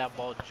was me, that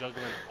ball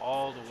juggling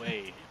all the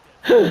way.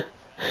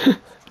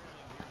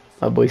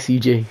 My boy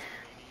CJ.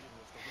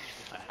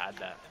 I had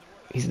that.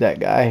 He's that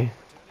guy.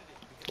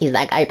 He's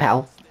that guy,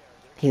 pal.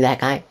 He's that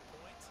guy.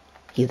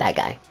 He's that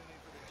guy.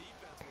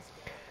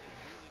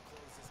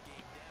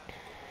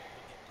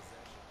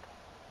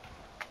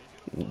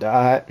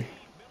 Dot.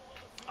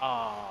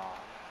 Ah.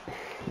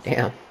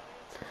 Damn.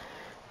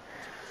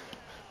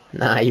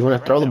 Nah, you wanna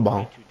throw the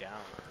ball.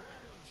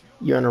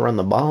 You wanna run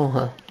the ball,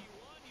 huh?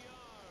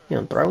 You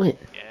wanna throw it?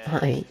 Yes.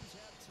 Alright.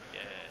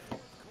 Yes.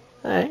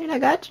 Alright, I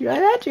got you, I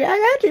got you, I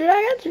got you,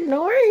 I got you.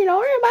 Don't worry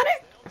about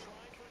it.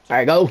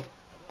 Alright, go.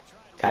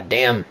 God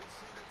damn.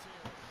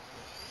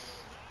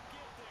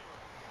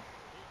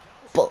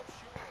 Fuck.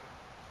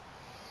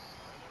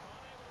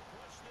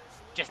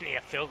 Just need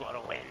a field goal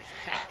to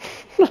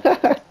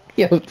win.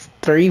 Yo, it's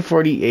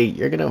 348.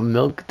 You're gonna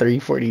milk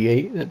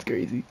 348? That's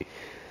crazy.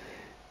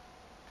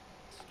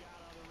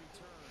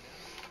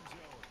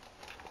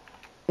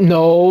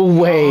 No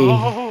way.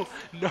 No,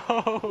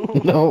 no.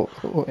 No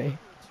way.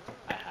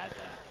 I had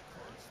that.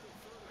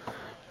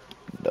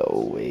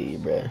 No way,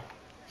 bruh.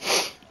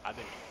 I've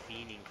been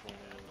fiending for one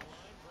of those.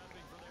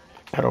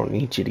 I don't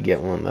need you to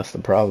get one. That's the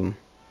problem.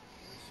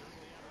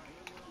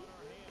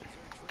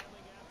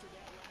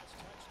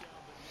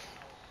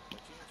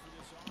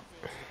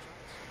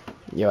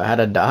 Yo, I had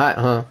a dot,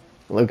 huh?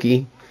 Loki.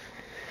 You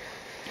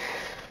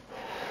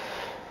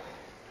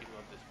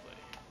love this play.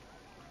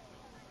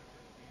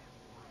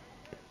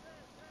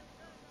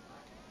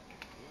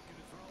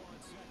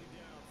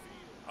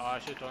 Oh, I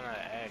should have thrown that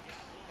at X.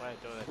 Why did I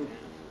throw that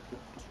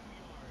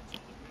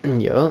to him?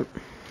 Yup.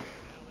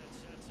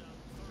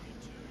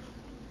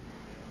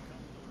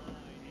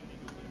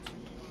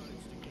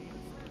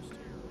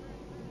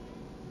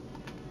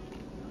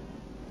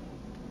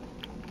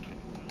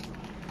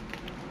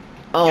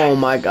 Oh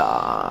my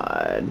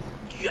god.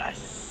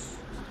 Yes!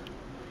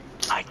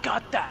 I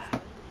got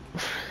that!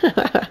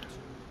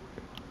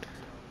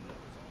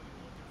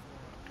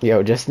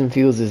 Yo, Justin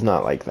Fields is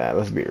not like that.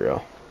 Let's be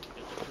real.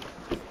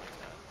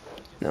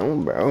 No,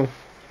 bro.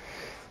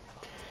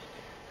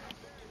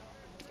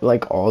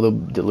 Like all the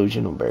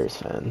delusional Bears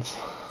fans.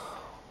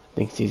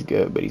 Thinks he's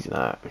good, but he's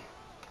not.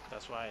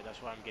 That's why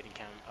I'm getting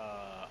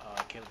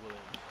Caleb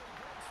Williams.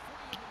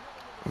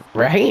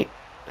 Right?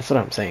 That's what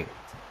I'm saying.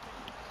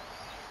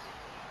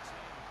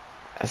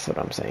 That's what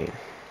I'm saying.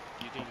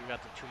 You think you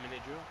got the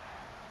 2-minute drill?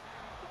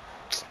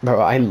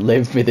 Bro, I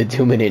live for the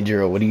 2-minute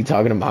drill. What are you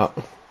talking about?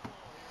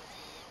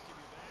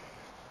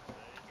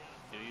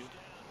 Do you?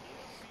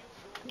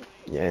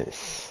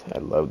 Yes, I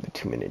love the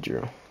 2-minute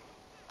drill.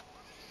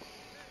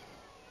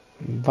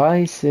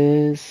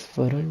 Vices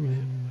for the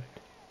win.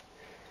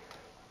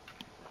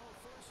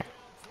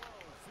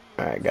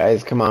 Alright,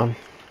 guys, come on.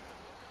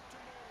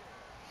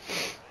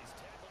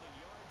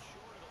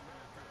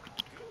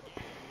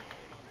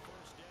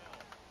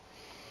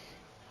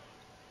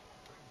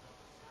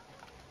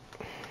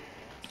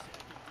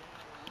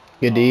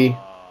 Good D.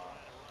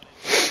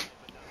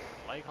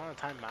 Why you calling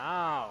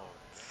timeout?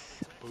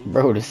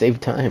 Bro, to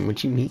save time.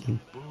 What you mean?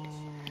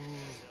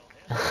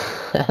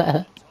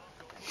 That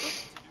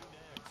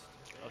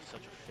was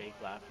such a fake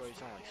laugh, bro. You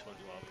sound like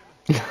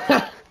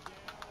SpongeBob.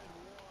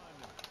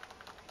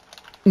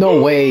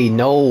 No way,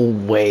 no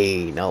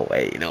way, no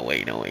way, no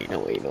way, no way, no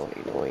way, no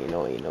way, no way,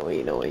 no way, no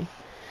way, no way.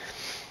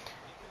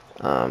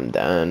 I'm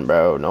done,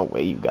 bro. No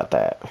way you got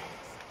that.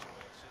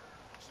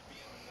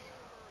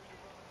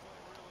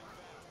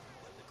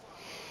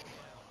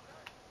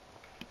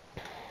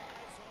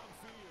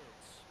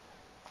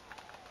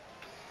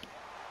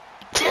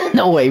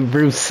 No way,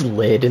 Bruce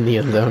slid in the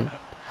end zone.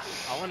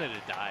 I wanted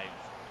to dive.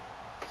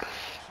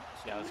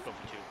 Yeah, let's go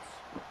for 2.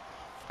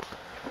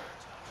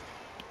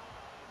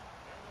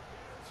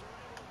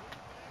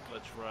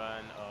 Let's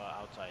run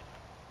outside.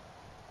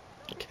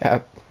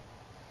 Cap.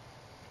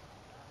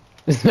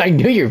 I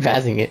knew you were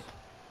passing it.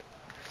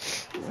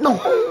 No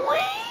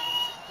way.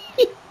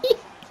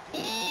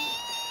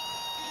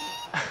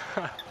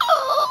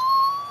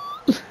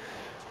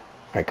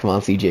 Alright, come on,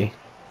 CJ.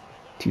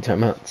 2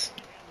 timeouts.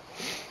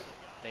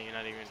 Then you're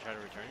not even gonna try to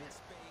return it?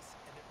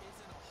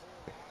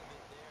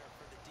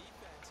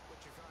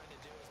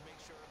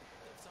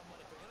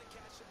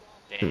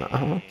 Dang.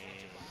 Nah.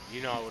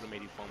 You know I would have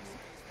made you fumble.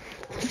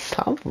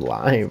 Stop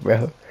lying,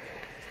 bro.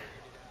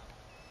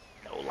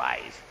 No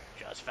lies,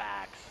 just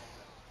facts.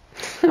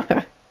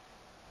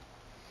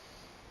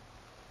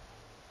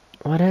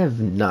 What have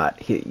not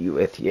hit you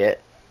with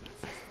yet?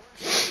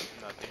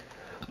 Nothing.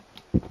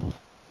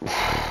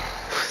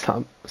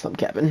 Stop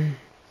capping.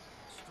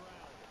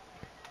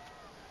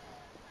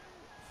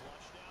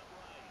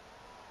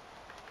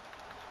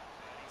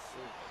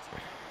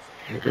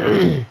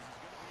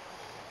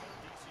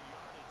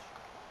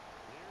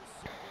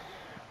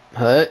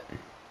 Hut.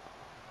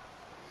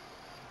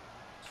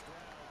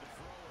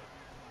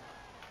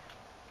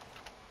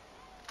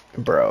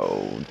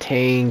 Bro,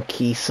 Tank,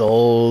 he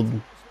sold.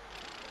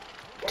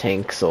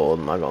 Tank sold,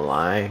 I'm not gonna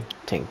lie.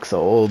 Tank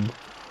sold.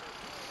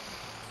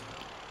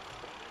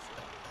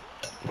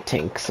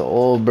 Tank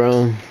sold,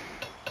 bro.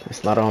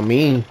 It's not on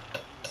me.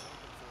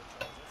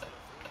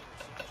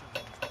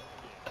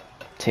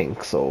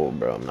 Tank sold,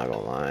 bro. I'm not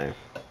gonna lie.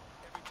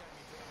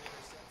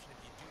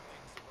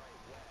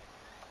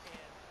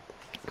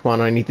 Come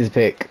on, I need this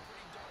pick.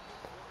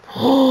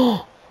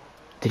 Oh,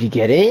 did he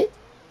get it?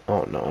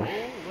 Oh no. Oh,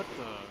 what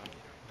the?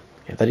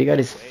 I thought he got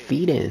his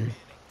feet in.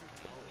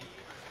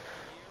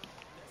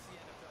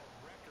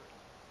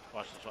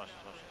 Watch this, watch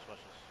this, watch this, watch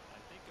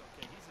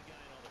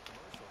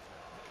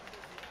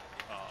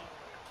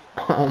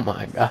this. Oh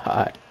my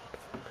god.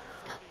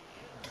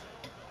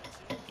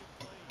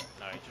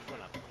 Alright, just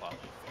run out the clock.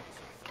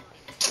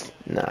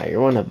 Nah,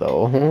 you're one of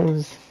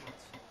those.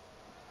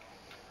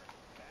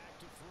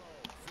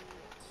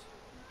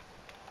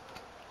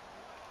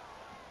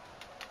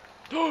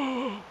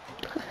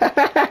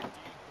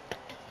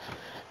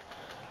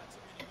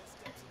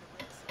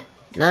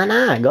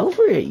 Nah, go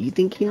for it. You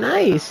think you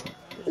nice?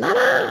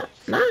 Nah,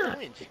 nah, Just get the nah,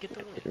 win. Just get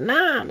the win.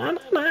 nah.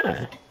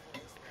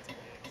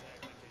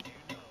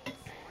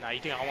 Nah, you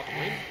think I want the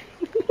win?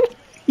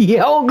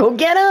 Yo, go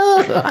get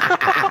him!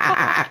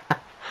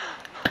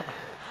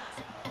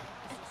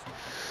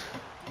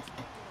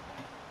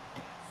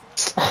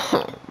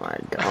 Oh my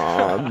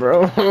god,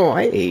 bro.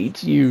 I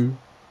hate you.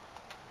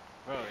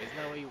 Bro, isn't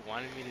that what you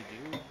wanted me to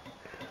do?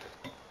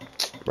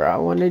 Bro, I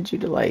wanted you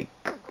to, like,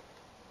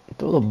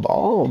 throw the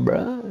ball,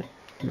 bro.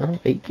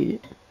 Not fake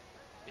it.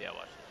 Yeah,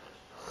 watch this, watch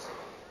this.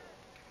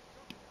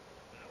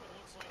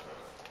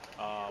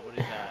 What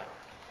is that?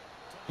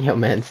 Yo,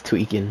 man's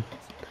tweaking.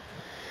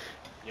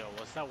 Yo,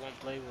 what's that one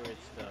play where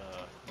it's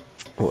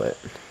What?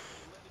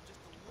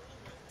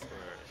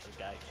 where the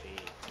guy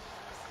fades?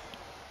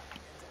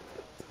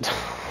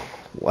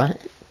 What?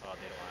 Oh,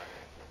 they don't have it.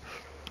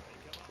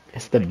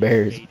 It's The the guy just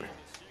Bears. faded.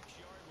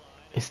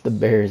 It's the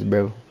Bears,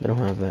 bro. They don't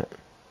have that.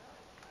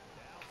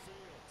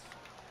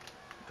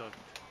 Don't.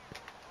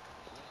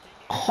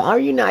 How are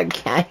you not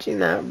catching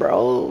that,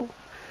 bro?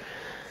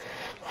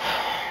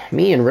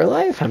 Me in real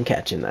life, I'm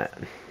catching that.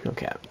 No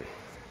cap.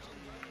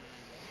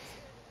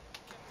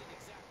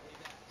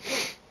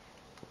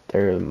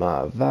 Throw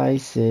my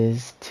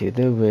vices to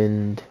the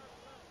wind.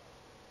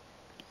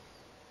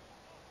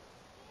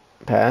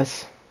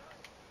 Pass.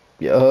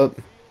 Yup.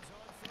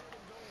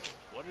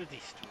 What are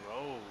these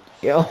throws?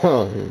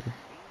 Yo.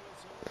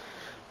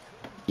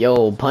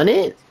 Yo, punt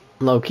it?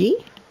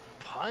 Low-key?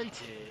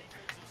 Punt it.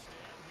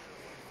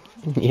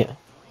 Yeah.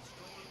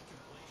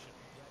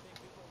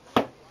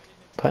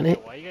 Punt Yo,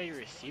 it? why you got your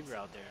receiver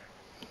out there?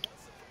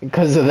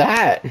 Because of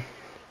that. Oh,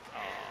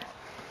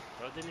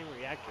 bro didn't even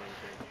react or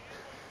anything.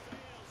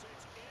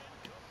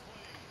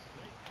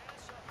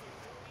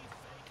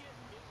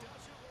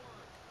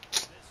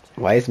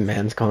 Why is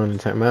man's calling a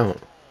timeout?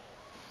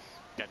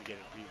 Got to get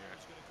a breather.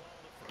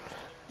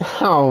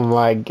 Oh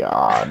my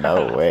god,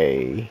 no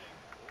way.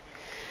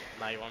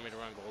 Now you want me to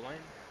run goal line?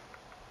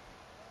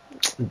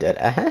 Dead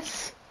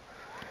ass?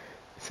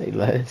 Say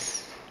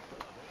less.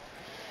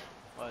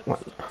 What?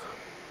 What?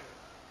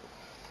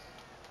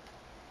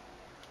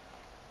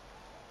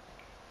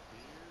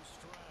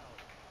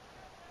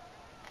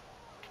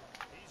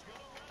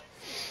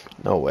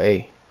 No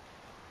way.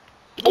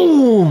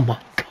 Oh my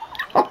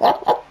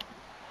god.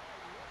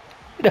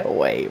 No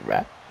way,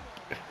 bruh.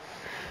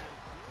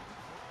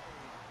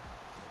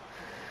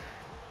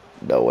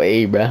 No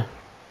way, bruh.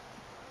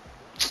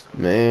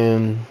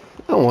 Man,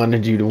 I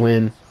wanted you to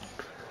win.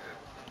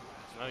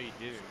 No, you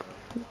didn't,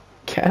 bro.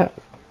 Cap.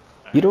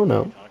 I You heard don't when you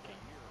know. were talking.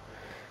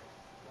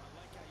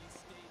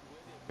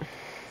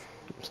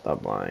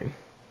 Stop lying.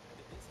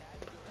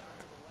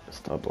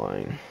 Stop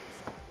lying.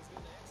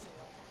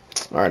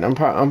 Alright, I'm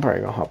probably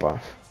gonna hop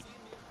off.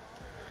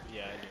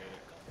 Yeah, I know.